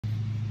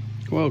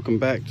Welcome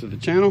back to the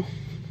channel.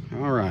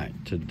 All right,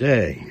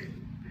 today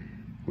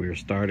we're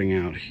starting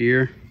out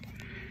here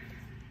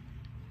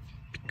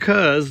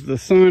because the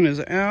sun is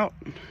out.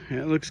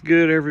 It looks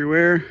good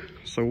everywhere,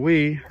 so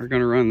we are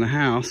going to run the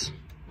house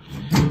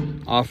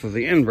off of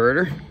the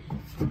inverter.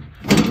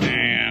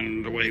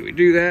 And the way we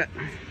do that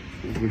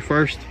is we're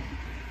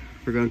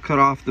going to cut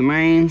off the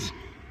mains.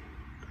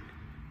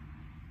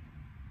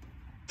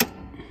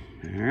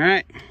 All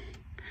right,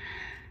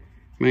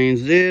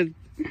 mains did.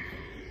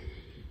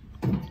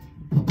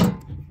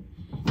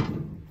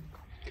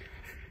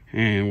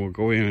 And we'll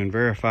go in and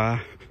verify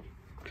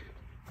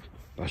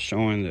by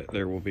showing that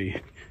there will be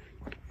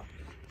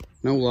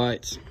no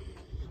lights.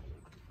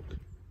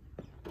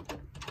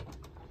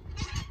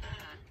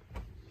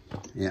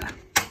 Yeah,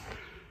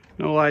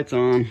 no lights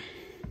on.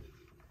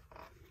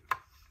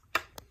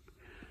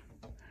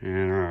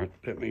 And all right,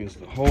 that means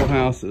the whole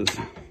house is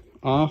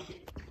off.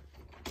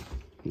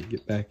 Let me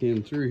get back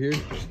in through here.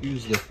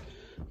 Excuse the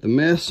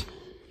mess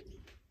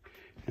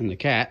and the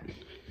cat.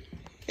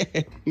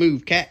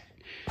 Move, cat.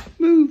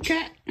 Move,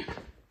 cat.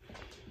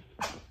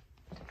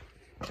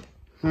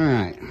 All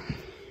right.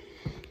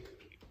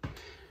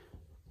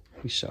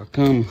 We shall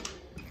come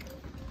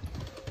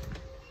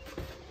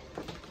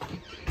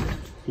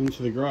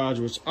into the garage,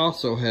 which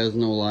also has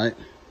no light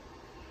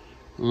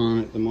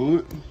on at the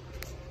moment.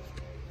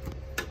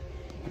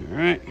 All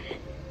right.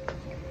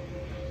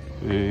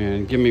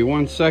 And give me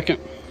 1 second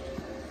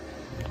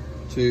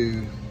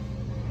to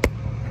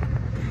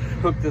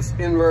hook this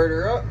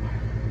inverter up.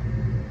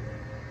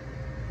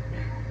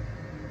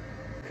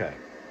 Okay.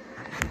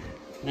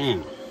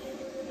 Now,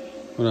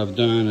 what I've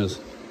done is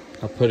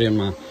I put in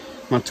my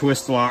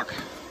twist lock.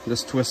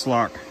 This twist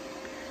lock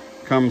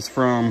comes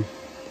from,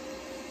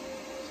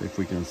 see if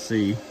we can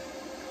see.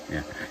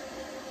 Yeah.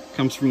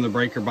 Comes from the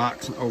breaker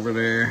box over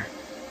there,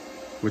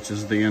 which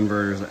is the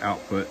inverter's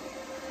output.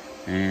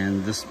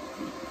 And this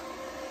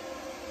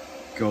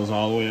goes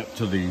all the way up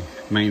to the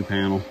main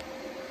panel.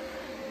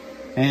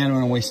 And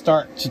when we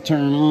start to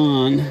turn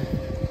on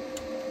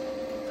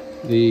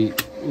the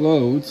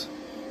loads,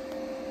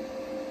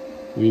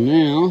 we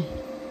now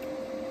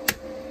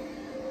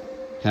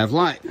have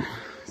light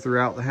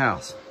throughout the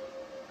house.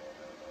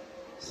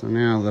 So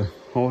now the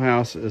whole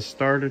house is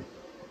started.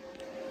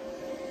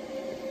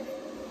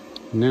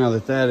 Now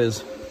that that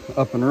is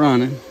up and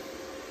running,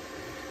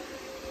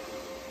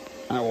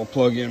 I will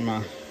plug in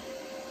my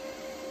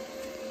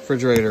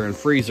refrigerator and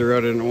freezer.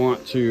 I didn't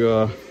want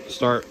to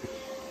start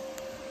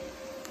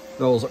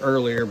those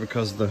earlier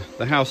because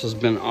the house has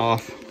been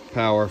off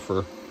power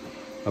for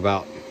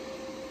about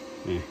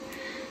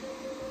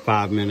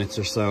 5 minutes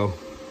or so,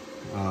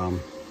 or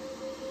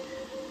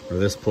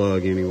this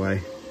plug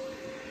anyway.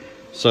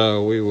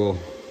 So we will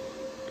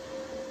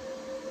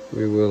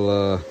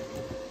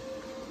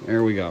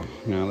there we go.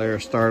 Now they're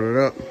started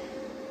up,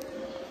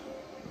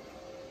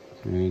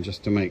 and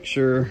just to make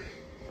sure,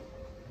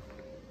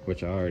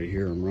 which I already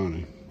hear them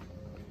running.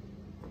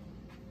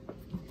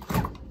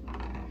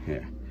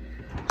 Yeah.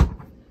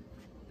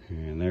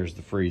 And there's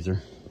the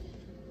freezer.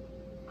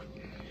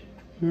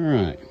 All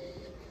right.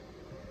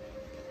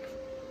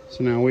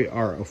 So now we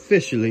are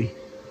officially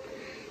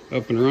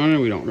up and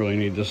running. We don't really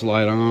need this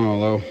light on,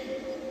 although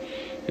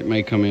it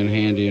may come in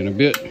handy in a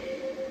bit.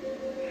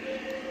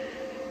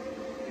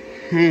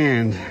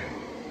 And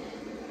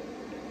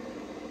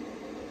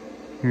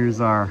here's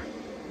our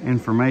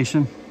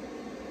information.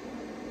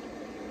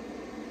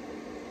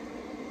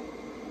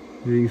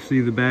 You can see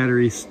the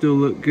batteries still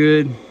look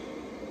good.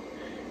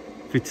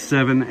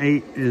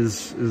 57.8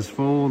 is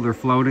full, they're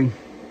floating.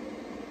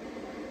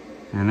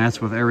 And that's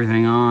with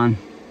everything on.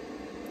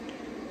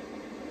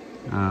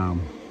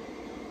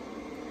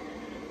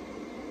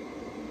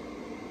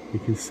 You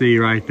can see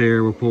right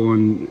there we're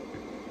pulling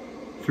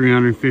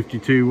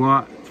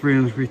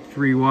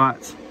 353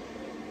 watts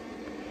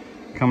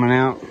coming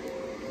out.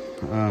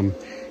 And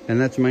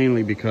that's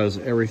mainly because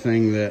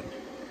everything that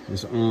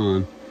is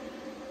on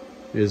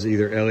is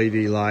either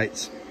LED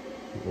lights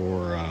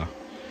or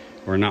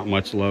not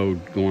much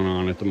load going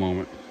on at the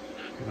moment.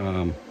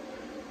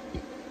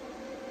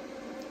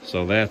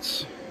 So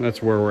that's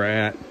where we're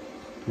at,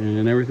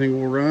 and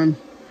everything will run.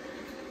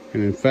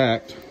 And in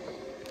fact,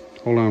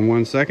 hold on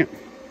 1 second.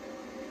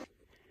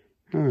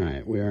 All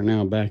right, we are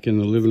now back in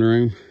the living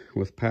room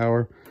with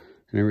power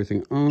and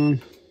everything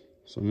on.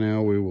 So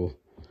now we will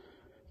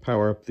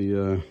power up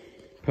the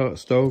pellet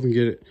stove and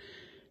get it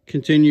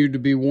continued to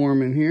be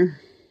warm in here.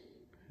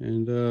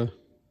 And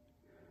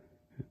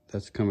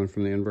that's coming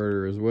from the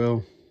inverter as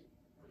well.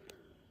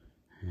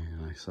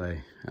 And like I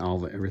say,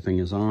 everything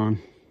is on.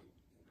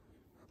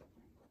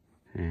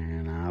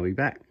 And I'll be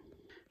back.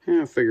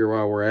 And I figure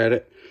while we're at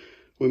it,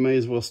 we may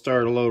as well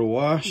start a load of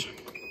wash.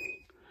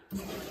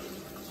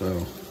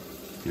 So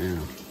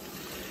now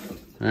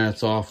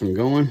that's off and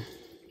going.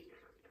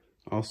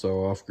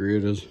 Also off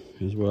grid as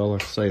well.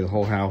 Like I say, the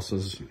whole house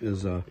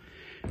is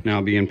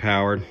now being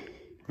powered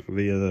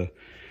via the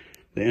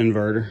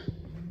inverter.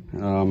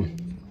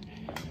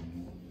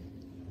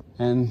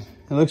 And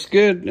it looks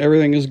good.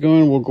 Everything is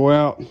going. We'll go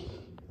out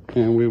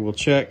and we will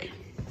check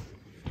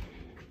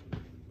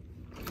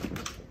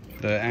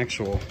the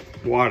actual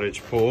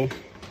wattage pull.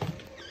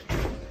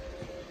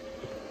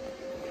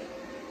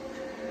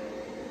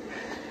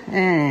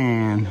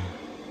 And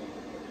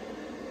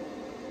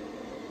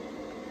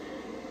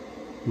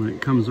when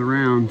it comes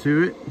around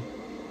to it,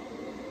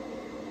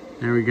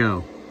 there we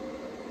go.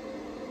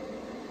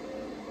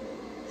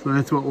 So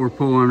that's what we're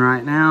pulling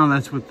right now.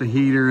 That's with the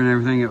heater and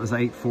everything. It was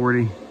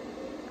 840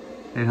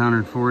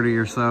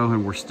 or so,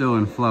 and we're still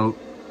in float.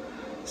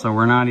 So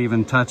we're not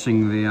even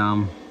touching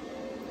the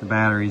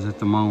batteries at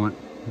the moment.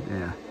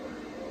 Yeah.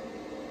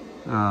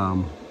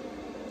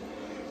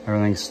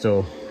 Everything's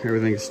still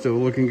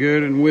looking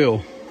good, and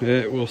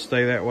it will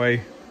stay that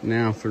way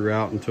now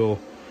throughout until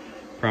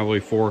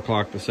probably 4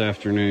 o'clock this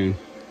afternoon.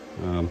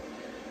 And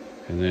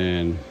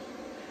then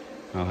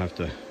I'll have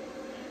to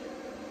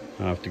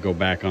go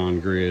back on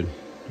grid,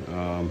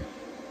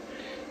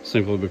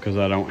 simply because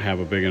I don't have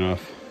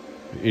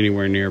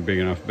anywhere near big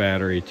enough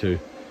battery to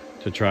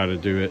try to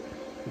do it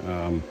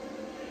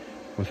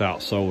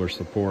without solar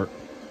support.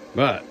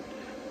 But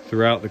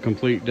throughout the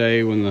complete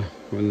day, when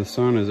the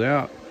sun is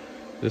out,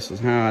 this is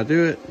how I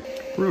do it.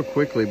 Real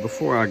quickly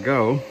before I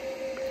go,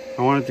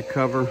 I wanted to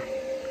cover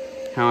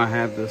how I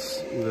have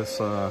this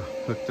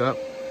hooked up.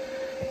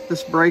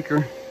 This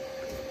breaker,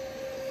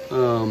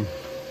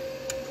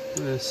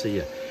 let's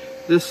see,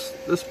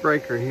 this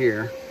breaker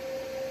here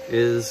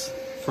is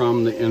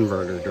from the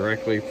inverter,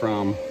 directly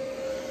from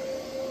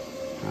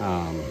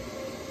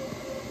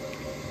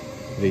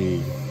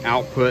the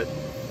output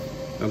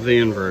of the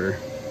inverter.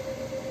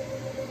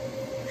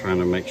 Trying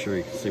to make sure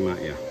you can see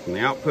from the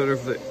output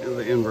of the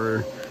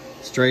inverter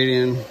straight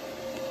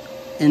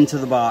into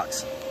the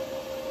box,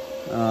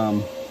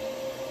 and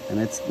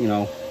it's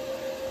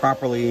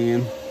properly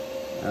in,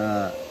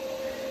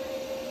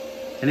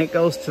 and it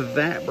goes to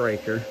that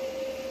breaker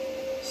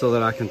so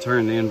that I can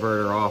turn the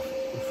inverter off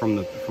from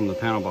the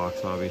panel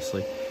box,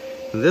 obviously.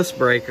 This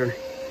breaker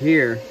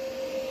here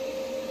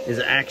is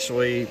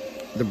actually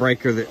the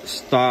breaker that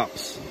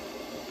stops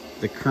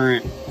the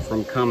current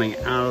from coming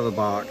out of the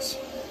box,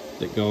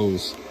 that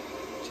goes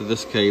to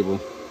this cable,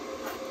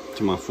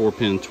 to my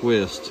 4-pin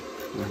twist,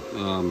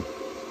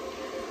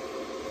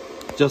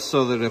 just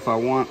so that if I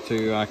want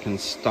to, I can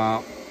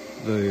stop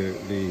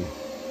the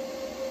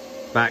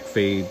back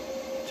feed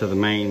to the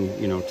main,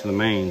 to the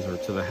mains or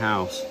to the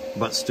house,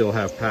 but still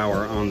have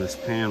power on this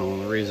panel.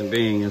 And the reason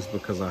being is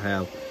because I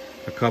have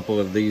a couple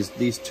of these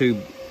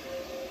two,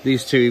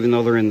 even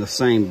though they're in the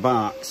same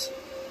box,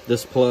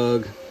 this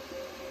plug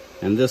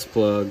and this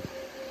plug,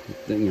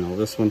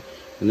 this one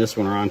and this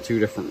one are on two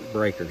different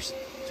breakers,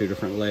 two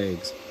different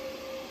legs.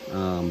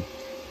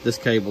 This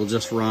cable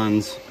just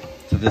runs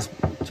to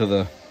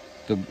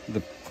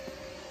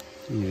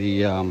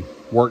the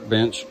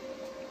workbench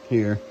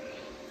here,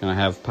 and I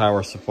have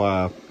power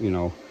supply,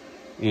 in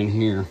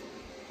here.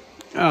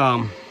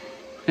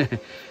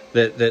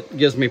 That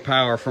gives me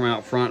power from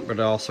out front, but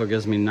it also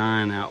gives me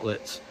 9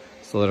 outlets,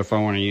 so that if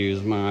I want to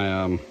use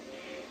my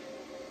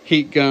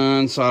heat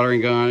gun,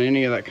 soldering gun,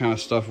 any of that kind of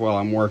stuff while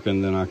I'm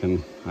working, then I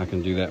can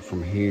do that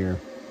from here,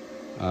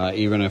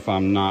 even if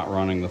I'm not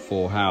running the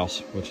full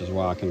house, which is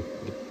why I can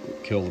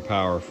kill the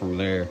power from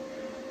there.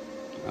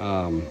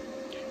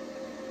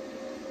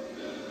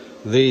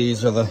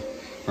 These are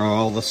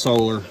all the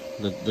solar,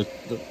 the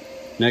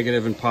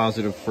negative and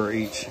positive for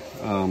each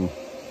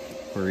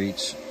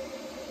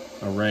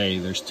array.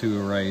 There's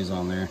 2 arrays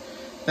on there.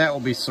 That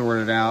will be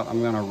sorted out.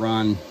 I'm going to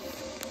run,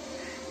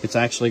 it's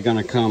actually going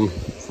to come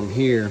from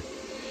here,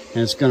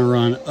 and it's going to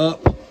run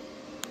up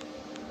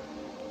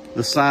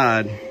the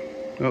side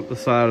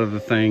of the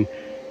thing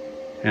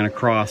and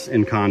across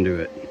in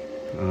conduit.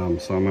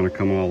 So I'm going to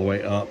come all the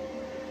way up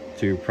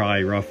to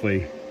probably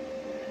roughly,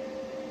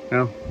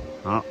 well,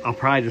 I'll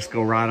probably just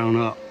go right on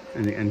up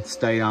and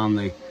stay on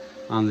the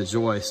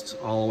joist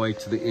all the way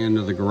to the end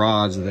of the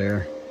garage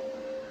there.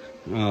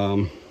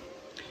 And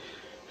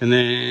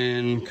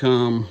then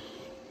come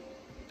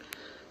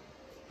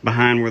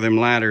behind where them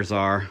ladders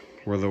are,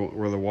 where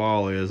the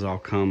wall is, I'll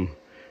come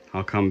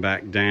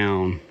back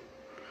down,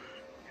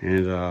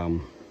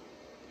 and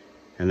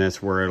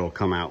that's where it'll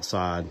come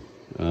outside,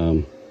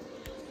 and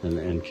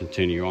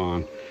continue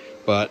on.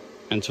 But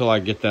until I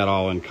get that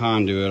all in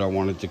conduit, I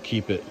wanted to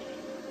keep it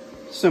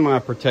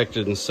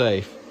semi-protected and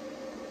safe,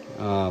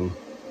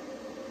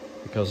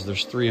 because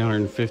there's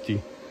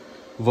 350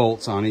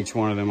 volts on each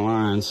one of them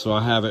lines. So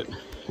I have it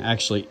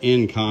actually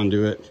in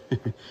conduit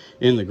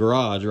in the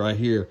garage right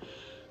here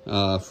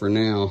for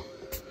now,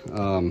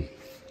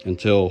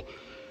 until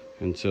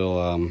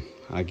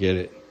I get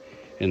it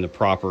in the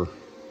proper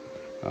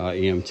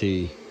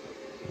EMT,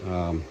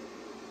 and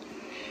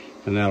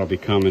that'll be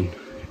coming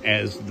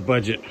as the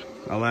budget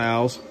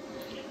allows.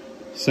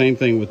 Same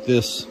thing with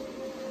this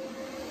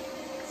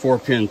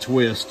 4-pin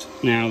twist.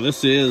 Now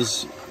this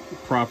is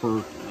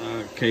proper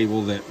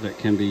cable that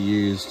can be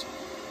used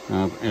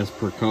as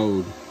per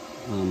code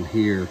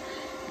here,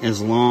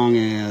 as long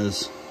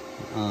as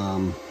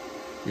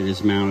it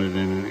is mounted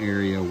in an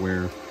area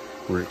where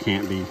it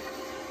can't be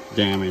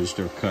damaged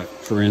or cut.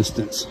 For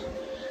instance,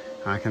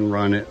 I can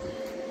run it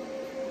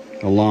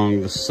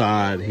along the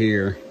side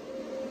here,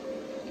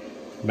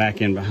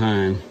 back in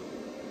behind,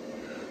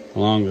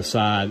 along the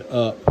side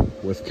up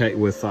with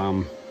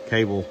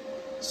cable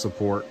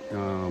support,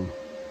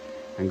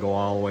 and go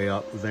all the way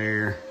up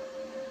there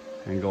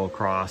and go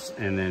across,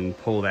 and then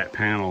pull that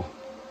panel,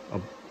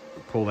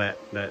 pull that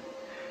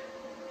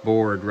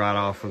board right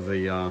off of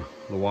the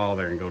wall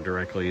there and go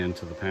directly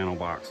into the panel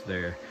box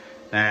there.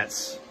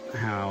 That's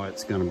how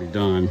it's going to be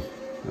done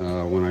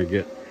when I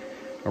get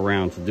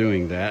around to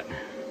doing that.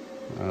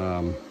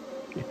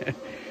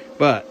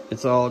 But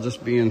it's all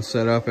just being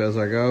set up as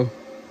I go,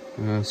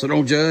 so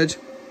don't judge.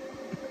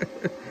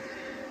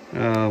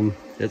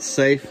 It's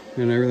safe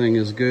and everything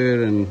is good,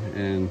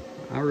 and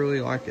I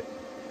really like it.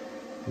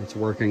 It's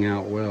working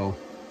out well,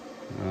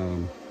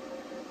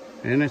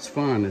 and it's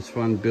fun. It's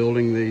fun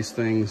building these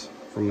things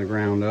from the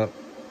ground up.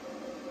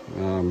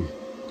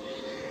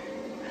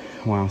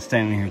 While I'm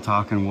standing here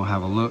talking, we'll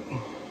have a look.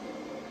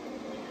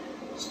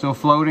 Still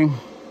floating,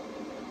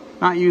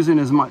 not using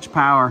as much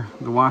power.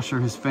 The washer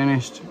has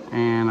finished,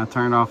 and I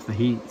turned off the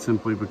heat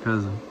simply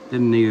because I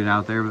didn't need it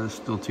out there, but it's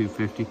still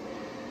 250.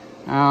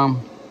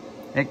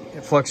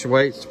 It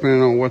fluctuates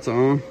depending on what's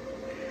on,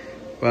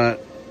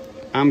 but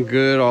I'm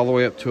good all the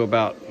way up to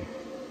about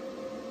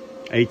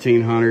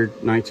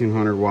 1800,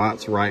 1900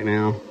 watts right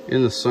now.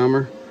 In the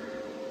summer,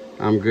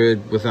 I'm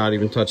good without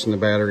even touching the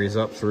batteries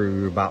up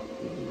through about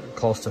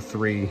close to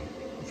 3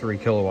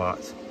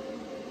 kilowatts.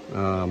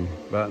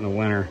 But in the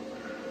winter,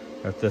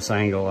 at this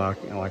angle,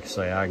 like I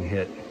say, I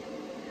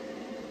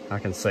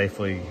can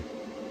safely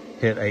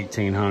hit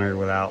 1800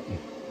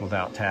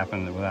 without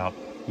tapping, without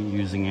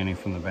using any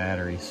from the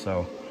batteries.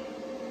 So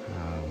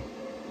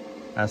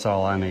that's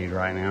all I need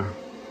right now,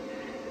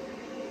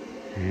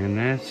 and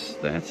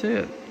that's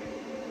it.